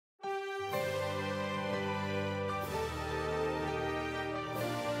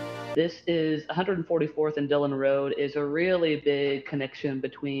This is 144th and Dillon Road is a really big connection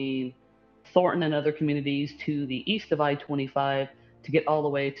between Thornton and other communities to the east of I-25 to get all the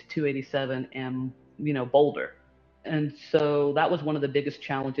way to 287 and Boulder. And so that was one of the biggest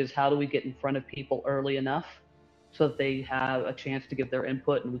challenges. How do we get in front of people early enough so that they have a chance to give their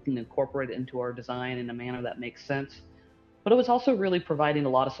input and we can incorporate it into our design in a manner that makes sense? But it was also really providing a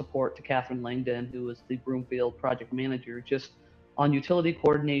lot of support to Catherine Langdon, who was the Broomfield project manager, just on utility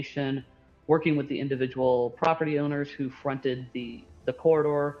coordination, working with the individual property owners who fronted the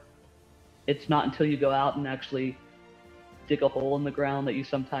corridor. It's not until you go out and actually dig a hole in the ground that you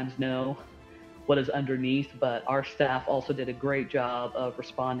sometimes know what is underneath. But our staff also did a great job of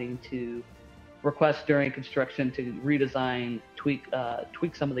responding to requests during construction to redesign, tweak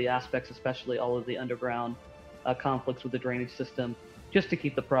some of the aspects, especially all of the underground conflicts with the drainage system, just to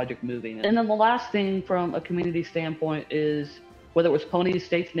keep the project moving. And then the last thing from a community standpoint is whether it was Pony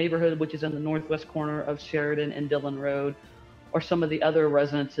Estates neighborhood, which is in the northwest corner of Sheridan and Dillon Road, or some of the other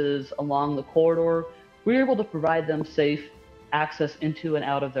residences along the corridor, we were able to provide them safe access into and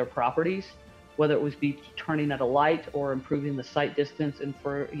out of their properties, whether it was turning at a light or improving the sight distance and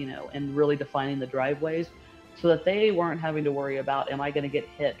really defining the driveways so that they weren't having to worry about, am I going to get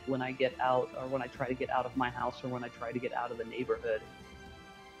hit when I get out or when I try to get out of my house or when I try to get out of the neighborhood.